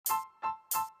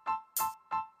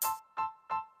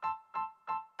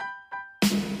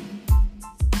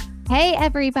Hey,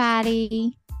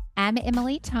 everybody. I'm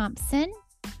Emily Thompson.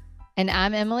 And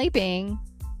I'm Emily Bing,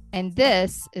 and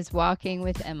this is Walking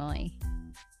with Emily,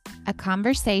 a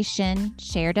conversation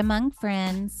shared among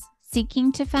friends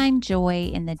seeking to find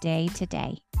joy in the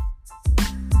day-to-day.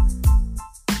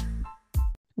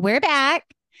 We're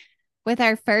back with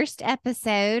our first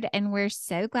episode, and we're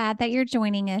so glad that you're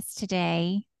joining us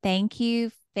today. Thank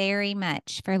you very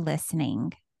much for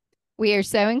listening. We are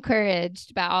so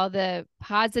encouraged by all the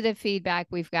positive feedback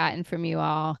we've gotten from you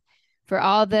all. For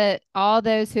all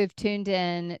those who have tuned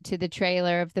in to the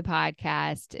trailer of the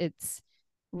podcast, it's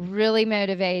really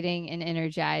motivating and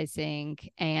energizing.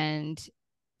 And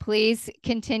please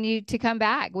continue to come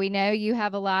back. We know you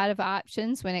have a lot of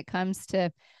options when it comes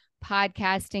to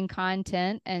podcasting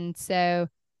content. And so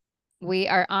we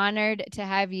are honored to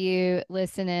have you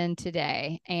listen in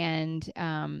today.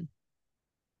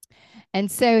 And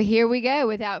so here we go.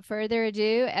 Without further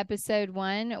ado, episode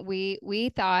 1,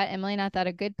 we thought, Emily and I thought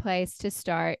a good place to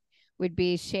start would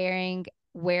be sharing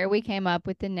where we came up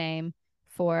with the name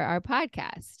for our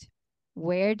podcast.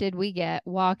 Where did we get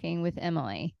Walking with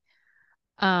Emily?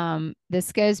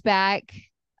 This goes back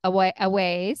a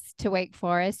ways to Wake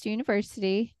Forest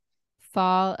University,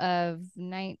 fall of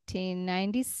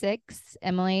 1996.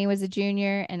 Emily was a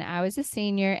junior and I was a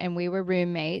senior, and we were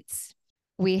roommates.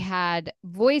 We had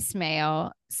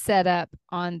voicemail set up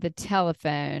on the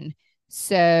telephone.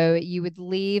 So you would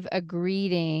leave a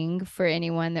greeting for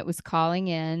anyone that was calling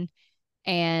in.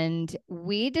 And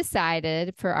we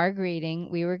decided for our greeting,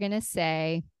 we were going to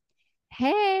say,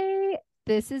 "Hey,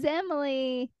 this is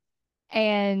Emily."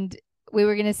 And we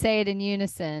were going to say it in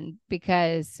unison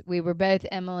because we were both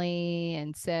Emily.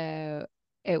 And so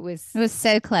it was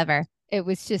so clever. It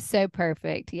was just so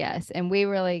perfect. Yes. And we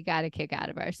really got a kick out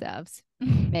of ourselves.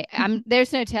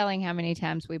 There's no telling how many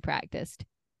times we practiced.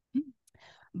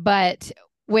 But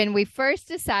when we first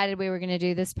decided we were going to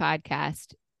do this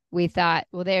podcast, we thought,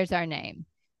 well, there's our name.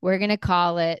 We're going to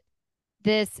call it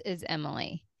This is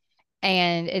Emily.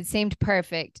 And it seemed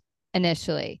perfect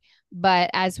initially.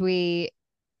 But as we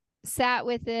sat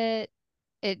with it,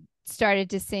 it started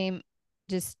to seem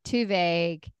just too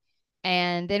vague.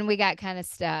 And then we got kind of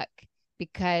stuck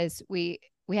because we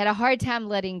had a hard time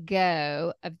letting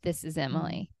go of This is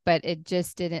Emily, but it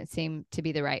just didn't seem to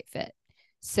be the right fit.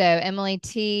 So Emily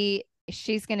T,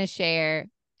 she's going to share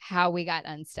how we got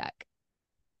unstuck.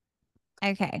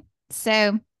 Okay.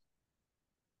 So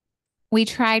we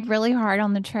tried really hard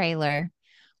on the trailer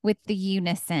with the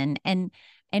unison, and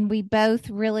we both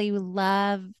really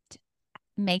loved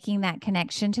making that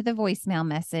connection to the voicemail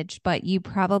message, but you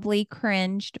probably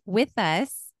cringed with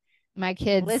us. My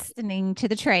kids listening to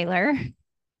the trailer.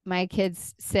 My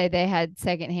kids say they had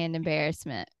secondhand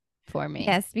embarrassment for me.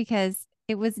 Yes, because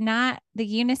the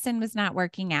unison was not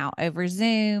working out over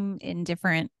Zoom in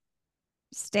different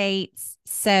states.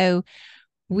 So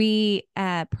we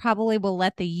probably will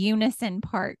let the unison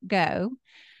part go.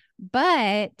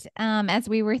 But as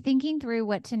we were thinking through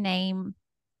what to name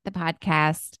the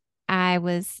podcast, I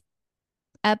was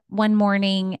up one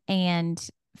morning and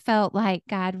felt like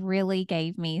God really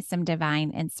gave me some divine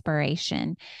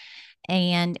inspiration.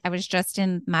 And I was just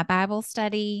in my Bible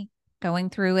study, going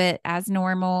through it as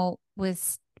normal.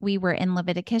 We were in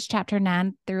Leviticus chapter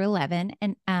 9 through 11.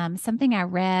 And something I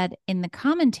read in the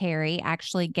commentary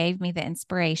actually gave me the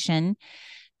inspiration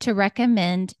to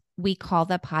recommend we call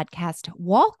the podcast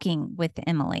Walking with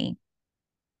Emily.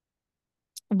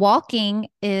 Walking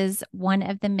is one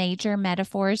of the major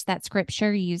metaphors that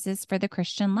Scripture uses for the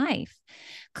Christian life.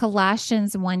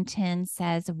 Colossians 1:10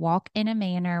 says, "Walk in a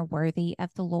manner worthy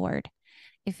of the Lord."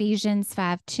 Ephesians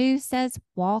 5:2 says,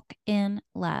 "Walk in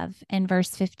love." And verse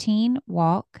 15,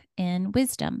 "Walk in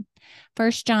wisdom."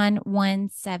 1 John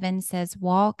 1:7 says,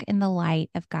 "Walk in the light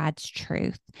of God's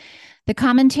truth." The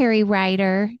commentary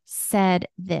writer said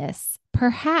this: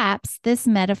 "Perhaps this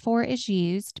metaphor is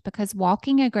used because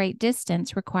walking a great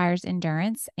distance requires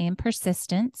endurance and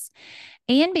persistence,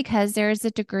 and because there is a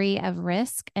degree of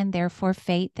risk and therefore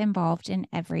faith involved in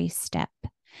every step."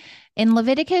 In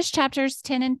Leviticus chapters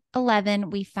 10 and 11,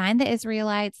 we find the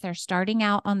Israelites, they're starting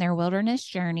out on their wilderness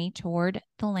journey toward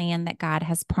the land that God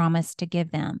has promised to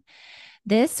give them.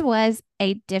 This was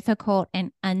a difficult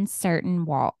and uncertain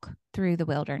walk through the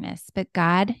wilderness, but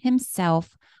God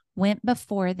himself went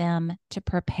before them to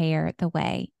prepare the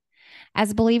way.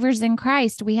 As believers in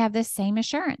Christ, we have the same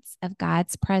assurance of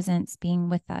God's presence being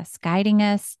with us, guiding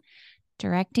us,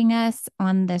 directing us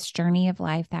on this journey of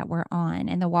life that we're on.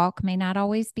 And the walk may not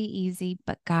always be easy,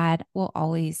 but God will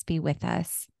always be with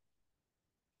us.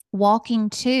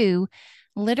 Walking too,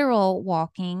 literal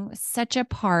walking, was such a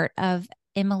part of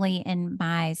Emily and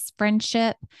my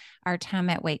friendship, our time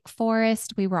at Wake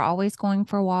Forest. We were always going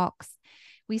for walks.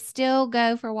 We still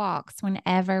go for walks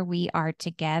whenever we are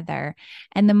together.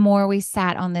 And the more we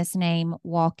sat on this name,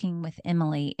 Walking with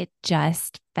Emily, it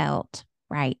just felt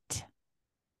right.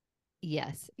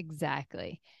 Yes,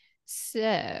 exactly.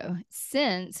 So,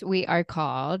 since we are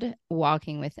called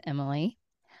Walking with Emily,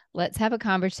 let's have a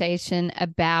conversation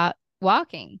about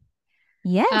walking.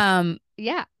 Yes.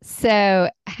 Yeah. So,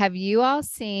 have you all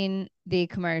seen the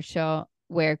commercial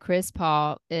where Chris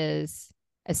Paul is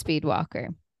a speed walker?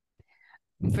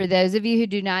 For those of you who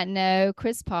do not know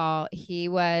Chris Paul, he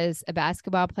was a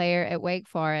basketball player at Wake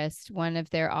Forest, one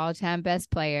of their all-time best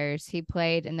players. He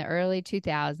played in the early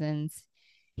 2000s.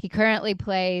 He currently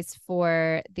plays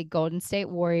for the Golden State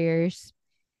Warriors.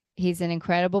 He's an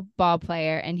incredible ball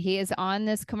player, and he is on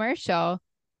this commercial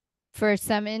for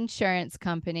some insurance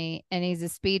company, and he's a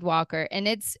speed walker. And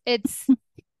it's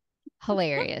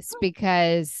hilarious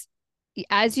because,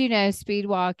 as you know, speed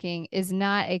walking is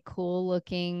not a cool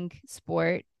looking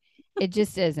sport. It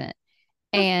just isn't.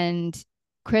 And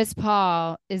Chris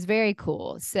Paul is very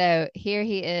cool. So here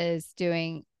he is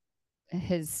doing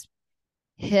his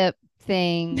hip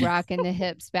thing, rocking the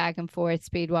hips back and forth,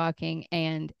 speed walking,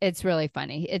 and it's really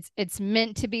funny. It's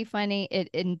meant to be funny. It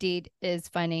indeed is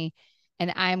funny.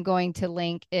 And I'm going to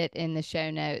link it in the show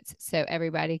notes so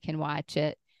everybody can watch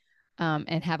it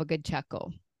and have a good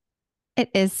chuckle. It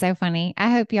is so funny. I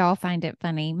hope y'all find it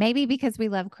funny. Maybe because we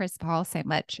love Chris Paul so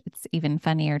much, it's even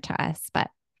funnier to us. But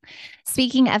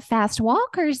speaking of fast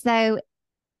walkers, though,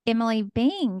 Emily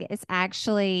Bing is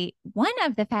actually one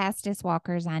of the fastest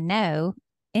walkers I know.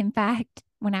 In fact,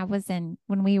 when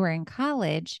we were in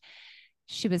college,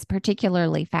 she was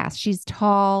particularly fast. She's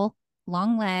tall,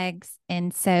 long legs.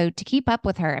 And so to keep up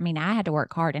with her, I mean, I had to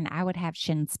work hard and I would have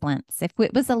shin splints. If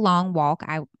it was a long walk,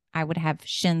 I would have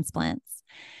shin splints.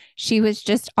 She was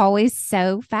just always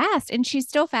so fast, and she's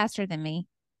still faster than me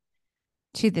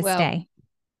to this day.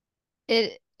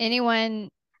 Anyone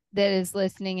that is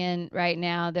listening in right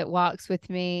now that walks with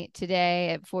me today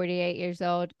at 48 years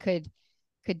old could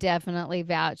definitely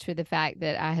vouch for the fact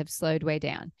that I have slowed way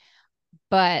down.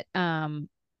 But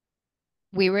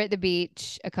we were at the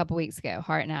beach a couple weeks ago.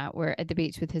 Hart and I were at the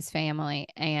beach with his family,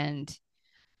 and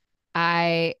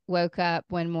I woke up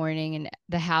one morning and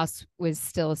the house was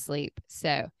still asleep.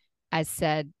 So I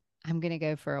said, I'm going to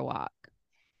go for a walk.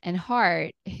 And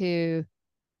Hart, who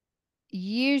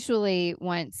usually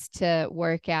wants to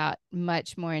work out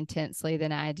much more intensely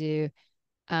than I do,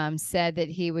 said that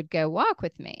he would go walk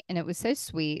with me. And it was so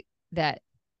sweet that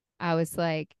I was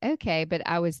like, okay, but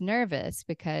I was nervous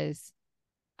because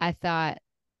I thought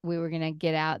we were going to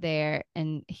get out there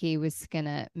and he was going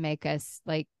to make us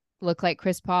like look like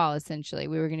Chris Paul. Essentially,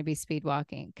 we were going to be speed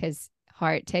walking because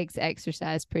Hart takes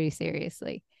exercise pretty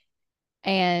seriously.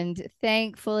 And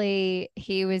thankfully,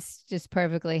 he was just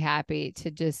perfectly happy to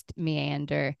just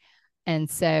meander. And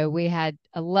so we had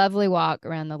a lovely walk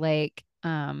around the lake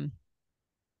at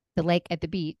the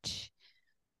beach.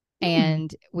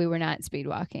 And we were not speed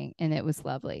walking, and it was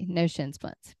lovely. No shin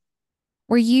splints.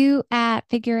 Were you at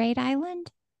Figure 8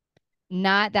 Island?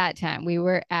 Not that time. We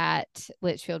were at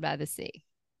Litchfield by the Sea.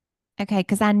 Okay,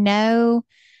 because I know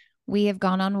we have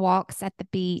gone on walks at the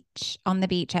beach, on the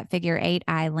beach at Figure 8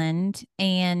 Island,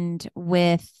 and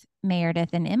with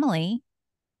Meredith and Emily.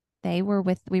 We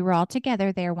were all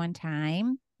together there one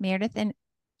time. Meredith and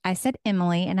I said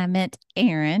Emily, and I meant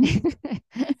Aaron.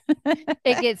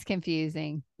 It gets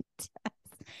confusing.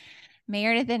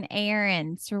 Meredith and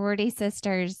Aaron, sorority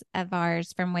sisters of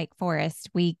ours from Wake Forest,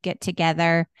 we get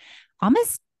together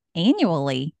almost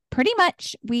annually. Pretty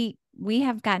much we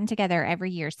have gotten together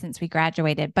every year since we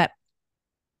graduated. But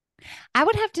I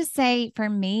would have to say for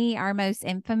me, our most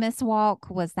infamous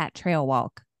walk was that trail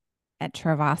walk at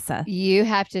Travasa. You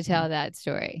have to tell that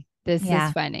story. This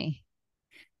is funny.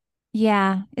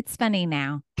 Yeah, it's funny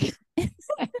now.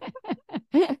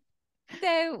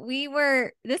 So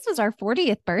this was our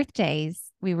 40th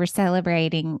birthdays we were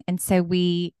celebrating. And so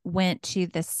we went to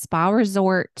the spa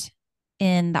resort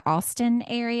in the Austin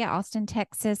area, Austin,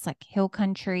 Texas, like hill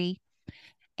country.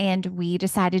 And we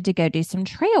decided to go do some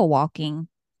trail walking.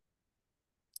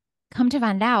 Come to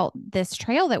find out, this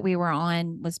trail that we were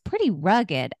on was pretty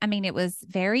rugged. I mean, it was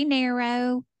very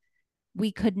narrow.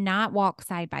 We could not walk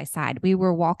side by side. We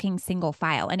were walking single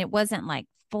file, and it wasn't like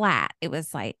flat. It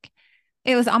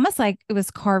was almost like it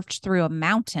was carved through a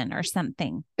mountain or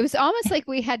something. It was almost like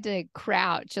we had to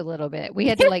crouch a little bit. We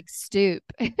had to like stoop.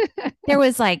 There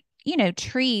was like,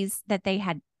 trees that they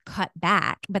had cut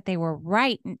back, but they were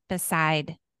right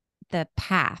beside the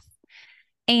path.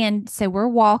 And so we're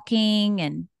walking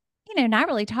and, not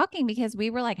really talking because we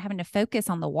were like having to focus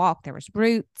on the walk. There was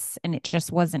roots and it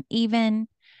just wasn't even.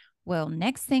 Well,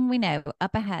 next thing we know,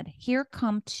 up ahead, here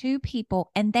come two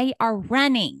people and they are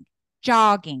running,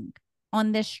 jogging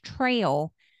on this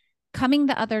trail, coming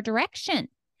the other direction.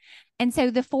 And so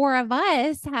the four of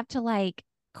us have to like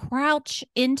crouch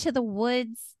into the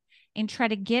woods and try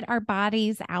to get our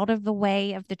bodies out of the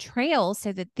way of the trail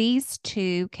so that these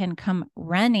two can come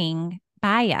running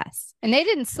by us. And they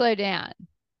didn't slow down.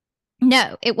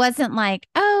 No, it wasn't like,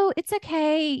 oh, it's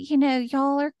okay.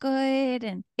 Y'all are good.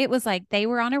 And it was like they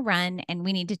were on a run and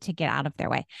we needed to get out of their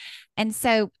way. And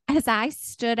so as I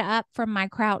stood up from my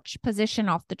crouch position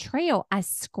off the trail, I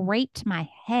scraped my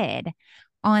head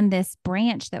on this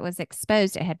branch that was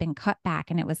exposed. It had been cut back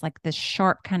and it was like this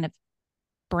sharp kind of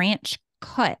branch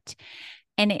cut.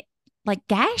 And it like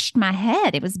gashed my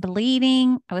head. It was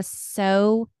bleeding. I was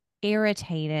so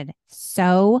irritated,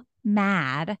 so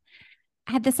mad.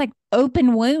 I had this like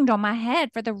open wound on my head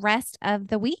for the rest of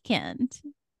the weekend.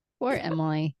 Poor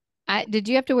Emily. Did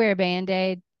you have to wear a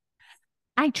Band-Aid?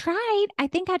 I tried. I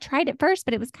think I tried it first,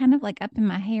 but it was kind of like up in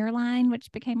my hairline,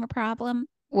 which became a problem.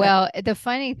 Well, the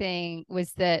funny thing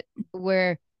was that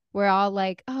we're all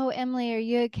like, "Oh, Emily, are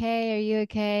you okay? Are you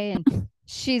okay?" And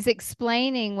she's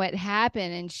explaining what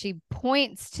happened, and she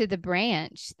points to the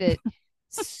branch that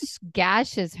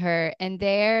gashes her, and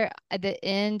there at the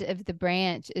end of the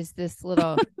branch is this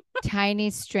little tiny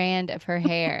strand of her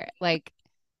hair, like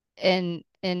in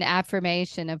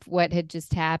affirmation of what had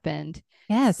just happened.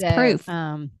 Yes, so, proof.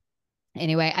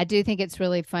 Anyway, I do think it's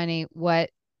really funny what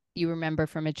you remember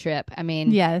from a trip. I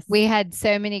mean, yes, we had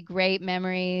so many great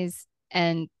memories,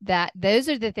 and those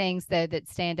are the things though that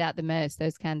stand out the most,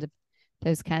 those kinds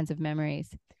of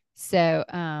memories. So,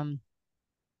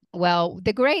 well,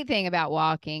 the great thing about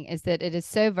walking is that it is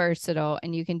so versatile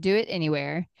and you can do it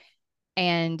anywhere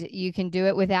and you can do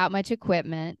it without much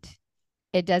equipment.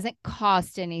 It doesn't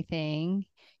cost anything.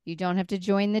 You don't have to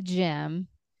join the gym.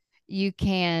 You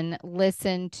can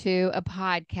listen to a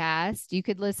podcast. You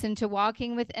could listen to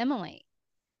Walking with Emily.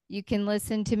 You can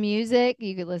listen to music.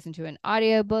 You could listen to an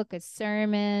audiobook, a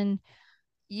sermon.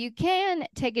 You can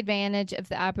take advantage of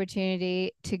the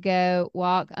opportunity to go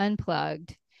walk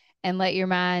unplugged and let your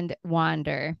mind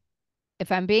wander.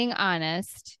 If I'm being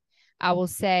honest, I will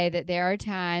say that there are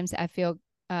times I feel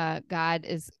God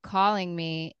is calling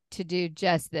me to do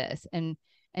just this and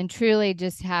truly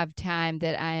just have time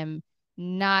that I am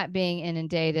not being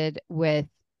inundated with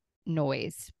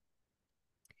noise.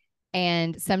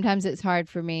 And sometimes it's hard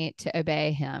for me to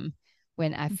obey him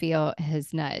when I feel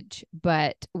his nudge.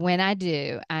 But when I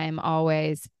do, I'm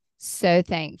always so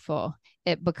thankful.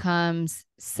 It becomes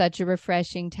such a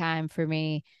refreshing time for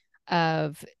me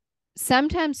of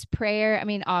sometimes prayer. I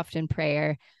mean, often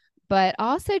prayer, but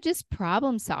also just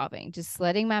problem solving, just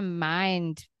letting my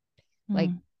mind like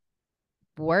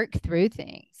work through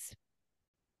things.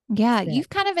 Yeah, you've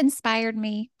kind of inspired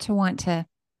me to want to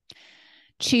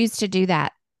choose to do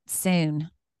that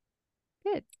soon.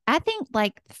 Good. I think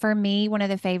like for me, one of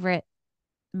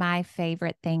my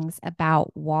favorite things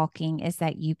about walking is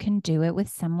that you can do it with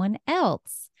someone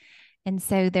else. And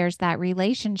so there's that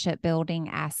relationship building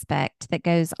aspect that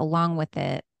goes along with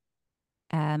it.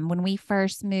 When we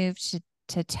first moved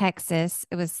to Texas,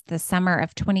 it was the summer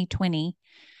of 2020.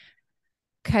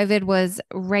 COVID was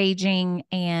raging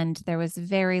and there was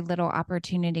very little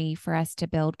opportunity for us to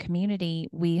build community.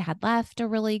 We had left a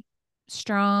really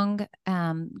strong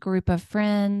group of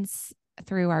friends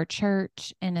through our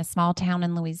church in a small town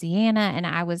in Louisiana, and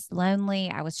I was lonely.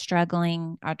 I was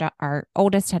struggling. Our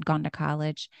oldest had gone to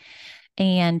college,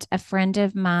 and a friend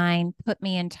of mine put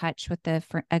me in touch with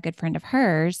a good friend of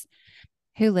hers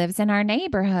who lives in our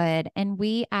neighborhood, and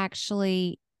we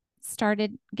actually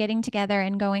started getting together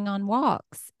and going on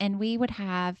walks, and we would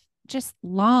have just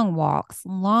long walks,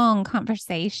 long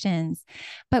conversations,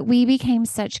 but we became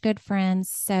such good friends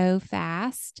so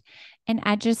fast. And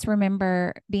I just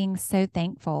remember being so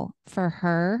thankful for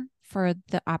her, for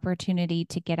the opportunity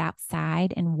to get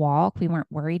outside and walk. We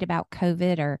weren't worried about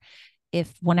COVID, or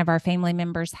if one of our family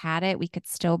members had it, we could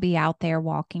still be out there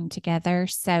walking together.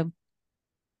 So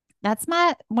that's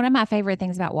one of my favorite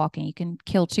things about walking. You can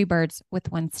kill two birds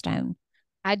with one stone.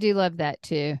 I do love that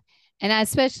too. And I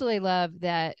especially love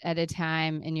that at a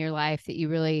time in your life that you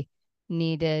really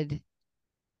needed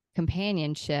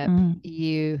companionship,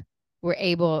 you were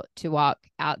able to walk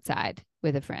outside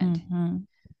with a friend.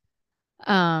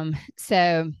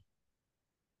 So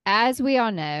as we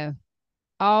all know,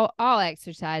 all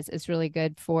exercise is really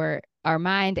good for our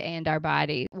mind and our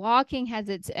body. Walking has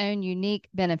its own unique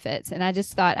benefits, and I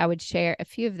just thought I would share a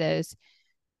few of those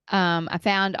I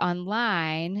found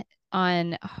online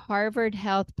on Harvard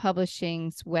Health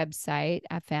Publishing's website,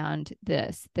 I found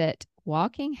this, that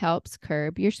walking helps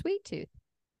curb your sweet tooth,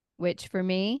 which for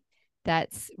me,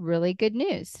 that's really good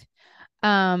news.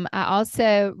 I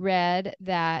also read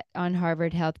that on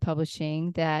Harvard Health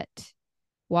Publishing that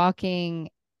walking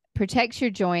protects your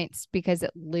joints because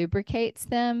it lubricates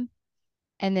them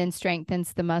and then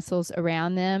strengthens the muscles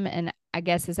around them. And I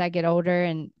guess as I get older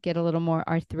and get a little more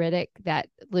arthritic, that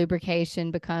lubrication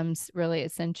becomes really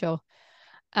essential.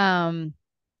 I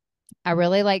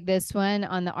really like this one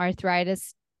on the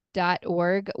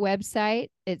arthritis.org website.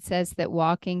 It says that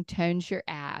walking tones your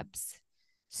abs.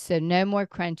 So no more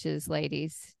crunches,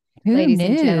 ladies. Who Ladies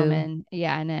and knew? gentlemen.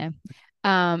 Yeah, I know.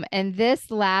 And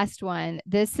this last one,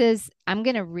 I'm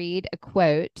going to read a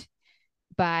quote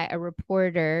by a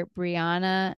reporter,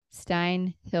 Brianna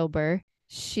Steinhilber.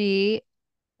 She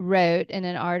wrote in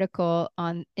an article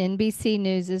on NBC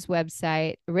News's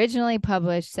website, originally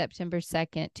published September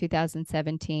 2nd,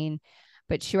 2017,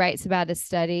 but she writes about a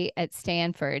study at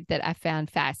Stanford that I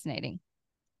found fascinating.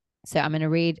 So I'm going to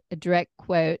read a direct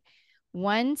quote.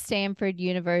 One Stanford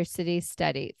University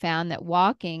study found that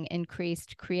walking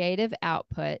increased creative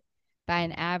output by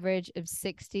an average of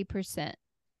 60%.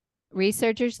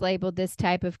 Researchers labeled this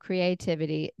type of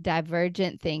creativity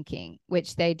divergent thinking,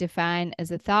 which they define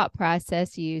as a thought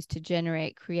process used to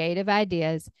generate creative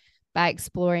ideas by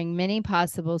exploring many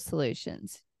possible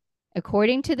solutions.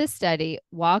 According to the study,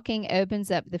 walking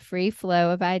opens up the free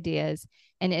flow of ideas,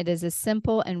 and it is a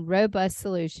simple and robust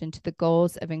solution to the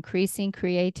goals of increasing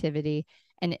creativity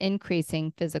and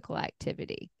increasing physical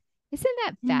activity. Isn't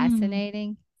that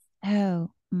fascinating?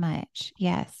 So much.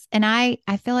 Yes. And I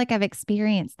feel like I've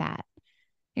experienced that.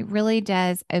 It really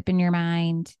does open your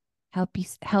mind,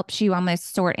 helps you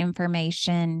almost sort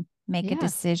information, make a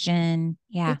decision.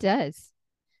 Yeah. It does.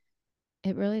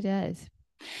 It really does.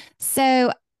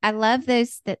 So I love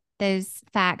those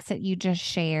facts that you just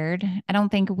shared. I don't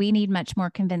think we need much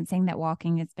more convincing that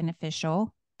walking is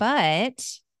beneficial, but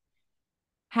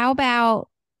how about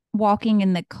walking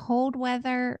in the cold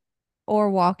weather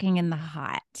or walking in the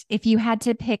hot? If you had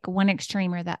to pick one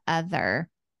extreme or the other.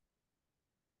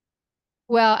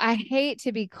 Well, I hate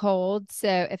to be cold,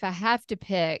 so if I have to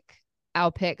pick,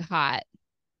 I'll pick hot.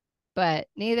 But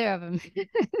neither of them.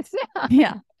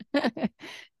 Yeah.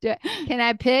 Can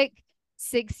I pick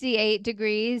 68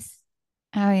 degrees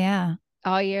Oh, yeah.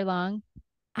 all year long?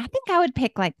 I think I would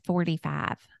pick like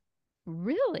 45.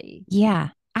 Really? Yeah.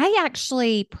 I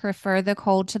actually prefer the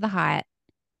cold to the hot.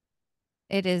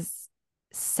 It is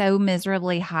so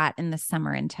miserably hot in the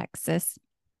summer in Texas.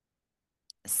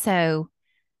 So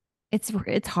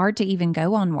it's hard to even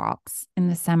go on walks in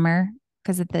the summer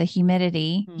because of the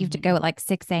humidity. You have to go at like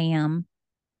 6 a.m.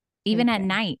 Even at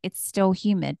night, it's still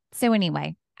humid. So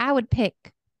anyway, I would pick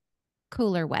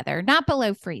cooler weather, not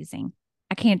below freezing.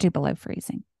 I can't do below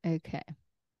freezing. Okay.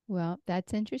 Well,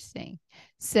 that's interesting.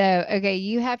 So, okay,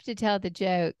 you have to tell the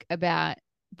joke about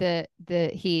the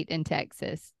heat in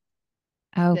Texas.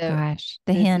 Oh gosh,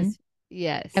 the hen.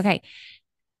 Yes. Okay.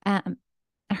 I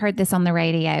heard this on the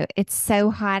radio. It's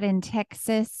so hot in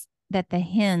Texas that the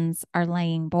hens are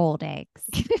laying boiled eggs.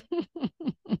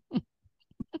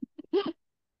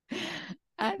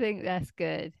 I think that's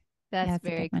good. That's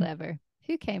very good one. clever.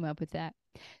 Who came up with that?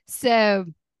 So,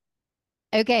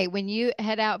 okay, when you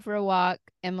head out for a walk,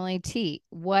 Emily T,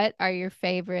 what are your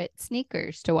favorite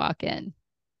sneakers to walk in?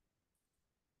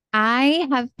 I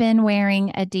have been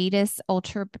wearing Adidas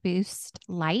Ultra Boost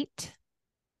Light.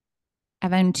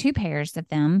 I've owned 2 pairs of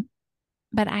them,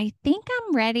 but I think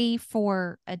I'm ready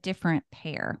for a different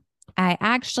pair. I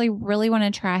actually really want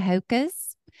to try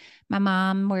Hoka's. My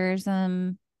mom wears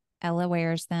them. Ella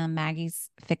wears them. Maggie's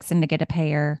fixing to get a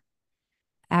pair.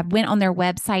 I went on their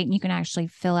website and you can actually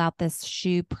fill out this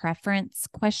shoe preference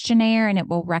questionnaire and it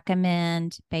will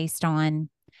recommend based on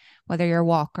whether you're a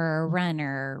walker or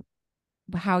runner,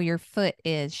 how your foot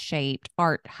is shaped,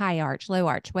 high arch, low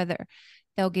arch, whether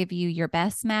they'll give you your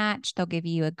best match, they'll give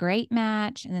you a great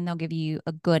match, and then they'll give you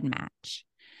a good match.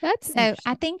 So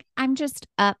I think I'm just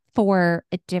up for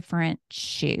a different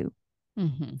shoe.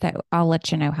 Mm-hmm. So I'll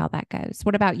let you know how that goes.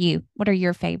 What about you? What are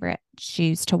your favorite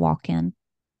shoes to walk in?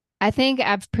 I think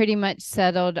I've pretty much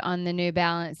settled on the New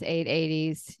Balance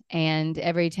 880s, and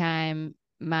every time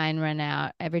mine run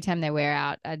out, every time they wear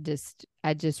out, I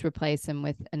just replace them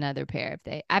with another pair.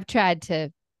 I've tried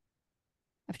to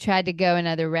go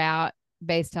another route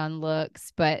based on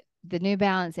looks, but the New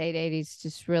Balance 880s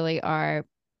just really are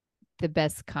the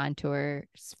best contours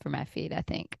for my feet, I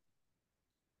think.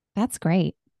 That's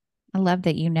great. I love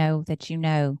that you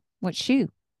know what shoe.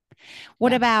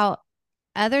 What about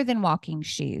other than walking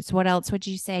shoes, what else would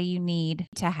you say you need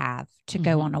to have to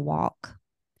go on a walk?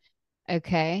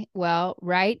 Okay. Well,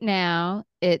 right now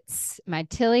it's my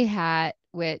Tilly hat,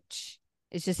 which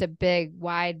is just a big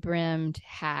wide brimmed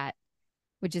hat,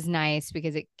 which is nice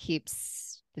because it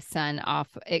keeps the sun off.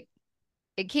 It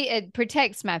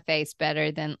protects my face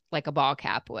better than like a ball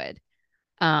cap would.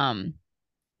 My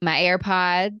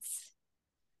AirPods,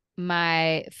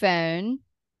 my phone,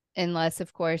 unless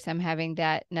of course I'm having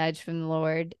that nudge from the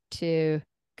Lord to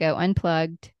go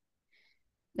unplugged.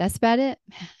 That's about it.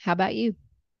 How about you?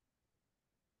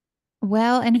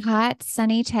 Well, in hot,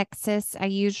 sunny Texas, I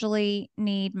usually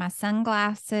need my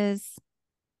sunglasses,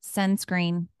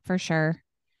 sunscreen for sure,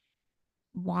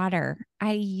 water.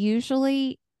 I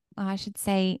should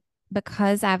say,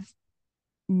 because I've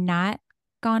not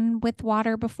gone with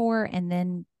water before and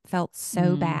then felt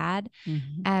so bad,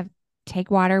 I take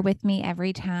water with me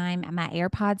every time. My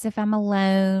AirPods if I'm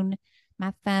alone,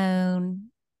 my phone.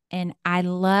 And I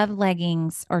love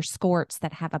leggings or skirts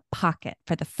that have a pocket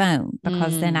for the phone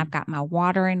because then I've got my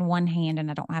water in one hand and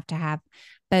I don't have to have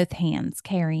both hands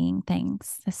carrying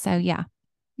things. So, yeah.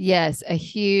 Yes, a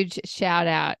huge shout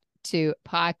out to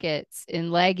pockets in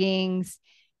leggings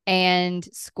and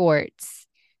skirts.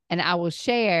 And I will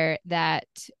share that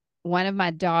one of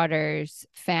my daughters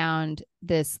found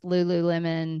this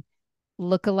Lululemon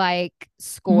lookalike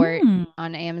skirt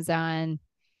on Amazon.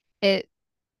 It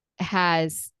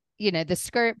has, the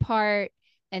skirt part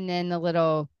and then the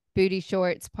little booty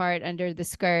shorts part under the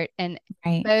skirt. And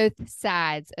both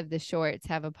sides of the shorts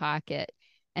have a pocket.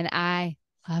 And I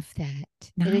love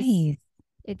that. Nice.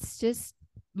 It's just,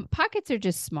 pockets are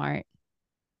just smart.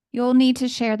 You'll need to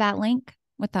share that link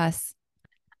with us.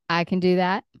 I can do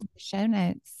that. Show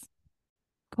notes.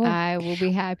 Cool. I will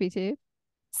be happy to.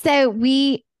 So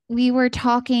we were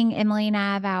talking, Emily and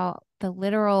I, about the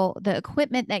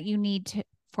equipment that you need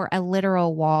for a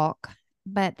literal walk,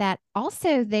 but that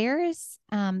also there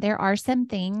are some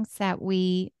things that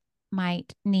we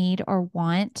might need or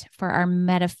want for our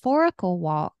metaphorical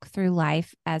walk through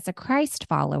life as a Christ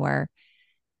follower.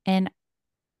 And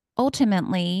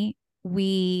ultimately,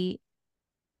 we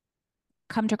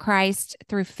come to Christ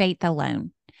through faith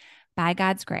alone by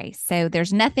God's grace. So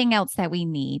there's nothing else that we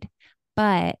need.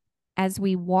 But as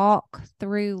we walk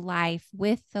through life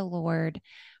with the Lord,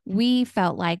 we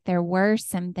felt like there were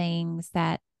some things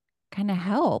that kind of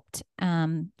helped.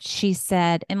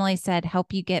 Emily said,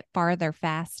 help you get farther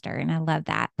faster. And I love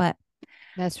that. But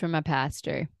that's from my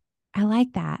pastor. I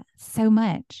like that so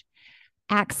much.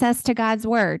 Access to God's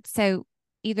word. So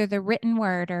either the written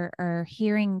word or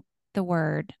hearing the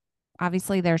word.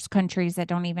 Obviously, there's countries that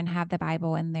don't even have the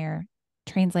Bible and they're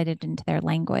translated into their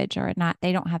language or not.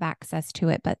 They don't have access to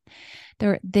it, but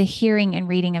the hearing and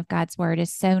reading of God's word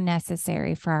is so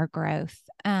necessary for our growth.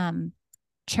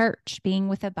 Church, being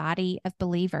with a body of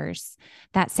believers,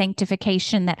 that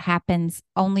sanctification that happens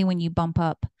only when you bump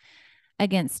up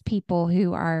against people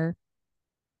who are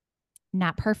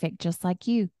not perfect, just like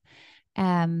you.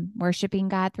 Worshiping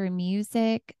God through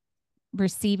music,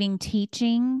 receiving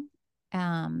teaching,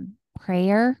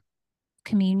 prayer,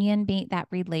 communion, being that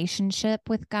relationship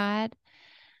with God.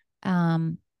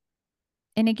 And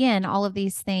again, all of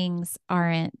these things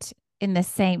aren't in the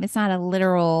same, it's not a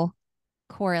literal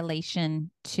correlation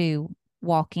to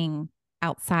walking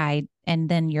outside and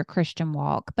then your Christian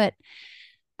walk. But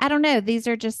I don't know. These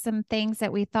are just some things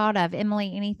that we thought of.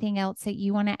 Emily, anything else that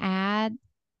you want to add?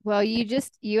 Well,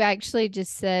 you actually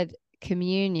just said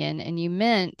communion and you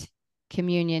meant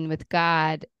communion with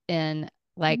God in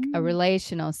like a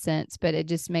relational sense, but it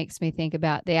just makes me think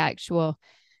about the actual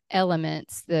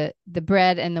elements, the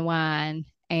bread and the wine,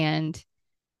 and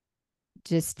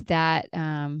just that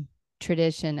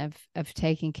tradition of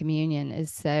taking communion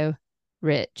is so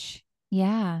rich.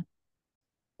 Yeah.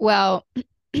 Well,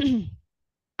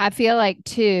 I feel like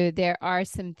too, there are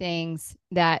some things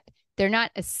that they're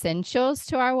not essentials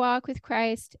to our walk with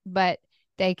Christ, but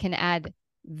they can add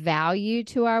value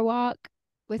to our walk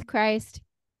with Christ.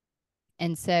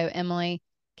 And so, Emily,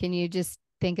 can you just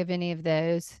think of any of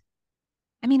those?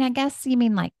 I mean, I guess you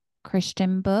mean like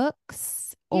Christian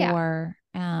books or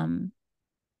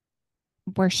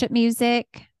worship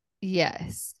music.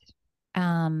 Yes.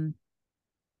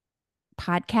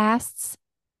 Podcasts.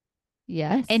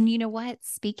 Yes. And you know what?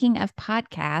 Speaking of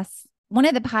podcasts, one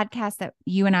of the podcasts that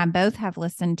you and I both have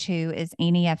listened to is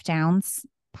Annie F. Downs'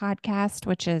 podcast,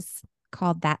 which is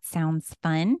called That Sounds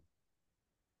Fun.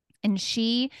 And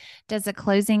she does a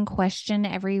closing question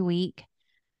every week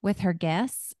with her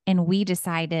guests. And we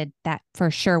decided that for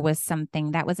sure was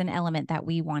something that was an element that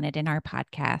we wanted in our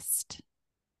podcast.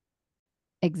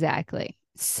 Exactly.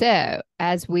 So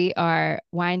as we are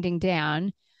winding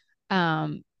down,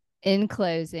 in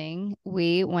closing,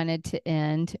 we wanted to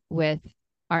end with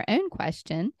our own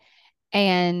question.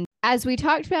 And as we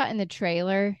talked about in the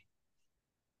trailer,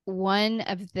 one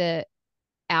of the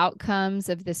outcomes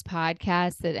of this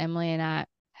podcast that Emily and I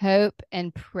hope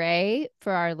and pray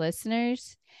for our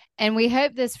listeners, and we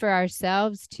hope this for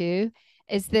ourselves too,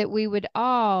 is that we would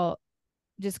all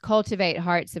just cultivate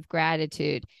hearts of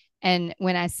gratitude. And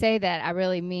when I say that, I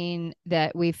really mean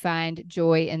that we find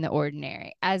joy in the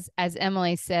ordinary. As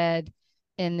Emily said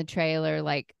in the trailer,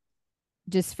 like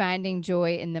just finding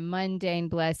joy in the mundane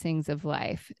blessings of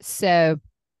life. So,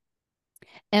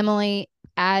 Emily,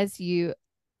 as you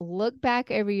look back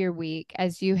over your week,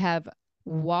 as you have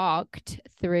walked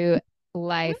through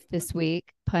life this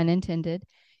week, pun intended,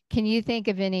 can you think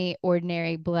of any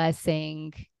ordinary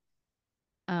blessing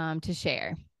to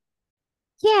share?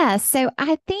 Yeah, so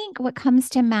I think what comes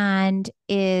to mind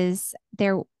is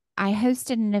I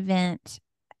hosted an event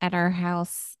at our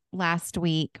house last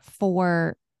week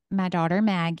for my daughter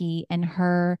Maggie and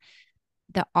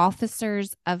the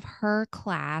officers of her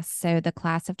class, so the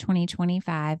class of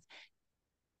 2025,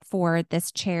 for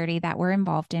this charity that we're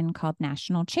involved in called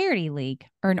National Charity League,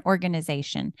 or an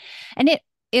organization. And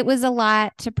it was a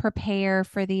lot to prepare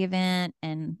for the event,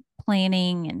 and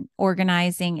planning and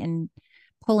organizing and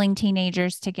pulling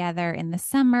teenagers together in the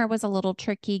summer was a little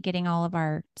tricky, getting all of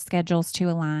our schedules to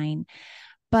align.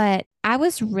 But I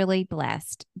was really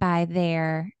blessed by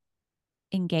their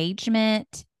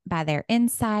engagement, by their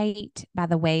insight, by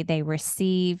the way they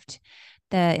received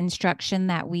the instruction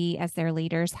that we as their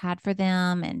leaders had for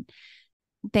them. And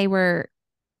they were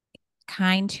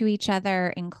kind to each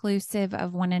other, inclusive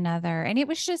of one another. And it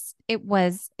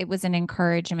was an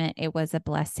encouragement. It was a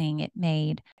blessing. It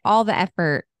made all the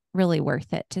effort really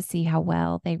worth it to see how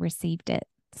well they received it.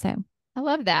 So I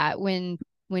love that when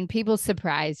people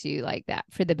surprise you like that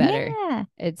for the better. Yeah.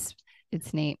 It's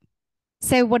neat.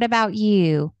 So what about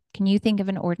you? Can you think of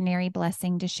an ordinary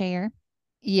blessing to share?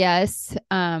 Yes.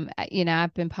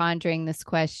 I've been pondering this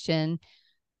question.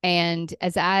 And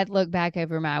as I look back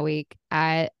over my week,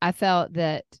 I felt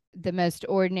that the most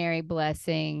ordinary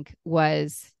blessing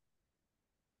was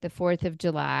the 4th of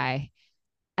July.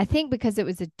 I think because it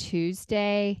was a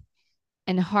Tuesday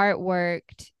and Hart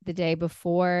worked the day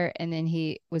before and then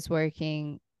he was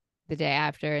working the day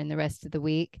after and the rest of the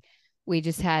week. We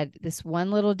just had this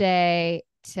one little day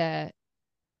to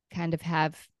kind of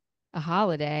have a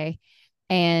holiday,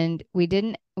 and we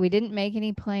didn't make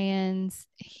any plans.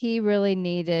 He really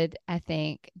needed, I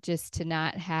think, just to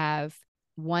not have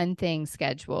one thing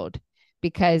scheduled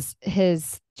because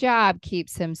his job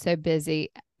keeps him so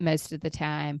busy most of the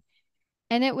time.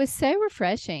 And it was so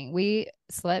refreshing. We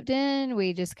slept in,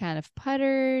 we just kind of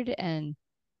puttered, and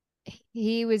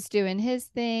he was doing his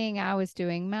thing, I was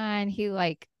doing mine. He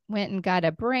like went and got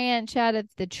a branch out of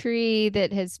the tree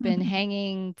that has been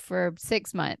hanging for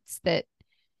 6 months that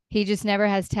he just never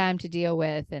has time to deal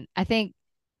with. And I think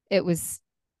it was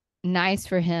nice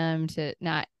for him to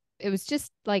not, it was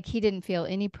just like he didn't feel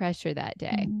any pressure that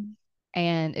day.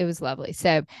 And it was lovely.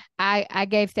 So I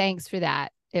gave thanks for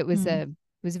that. It was a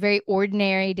very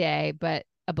ordinary day, but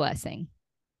a blessing.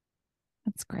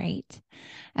 That's great.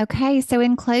 Okay, so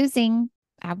in closing,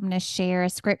 I'm going to share a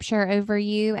scripture over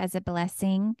you as a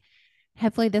blessing.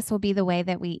 Hopefully, this will be the way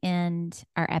that we end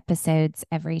our episodes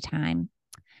every time.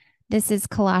 This is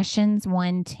Colossians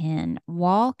 1:10.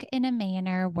 Walk in a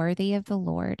manner worthy of the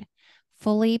Lord,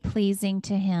 fully pleasing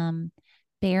to him,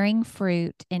 bearing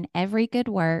fruit in every good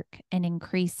work and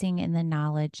increasing in the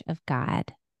knowledge of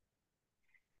God.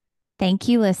 Thank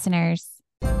you, listeners.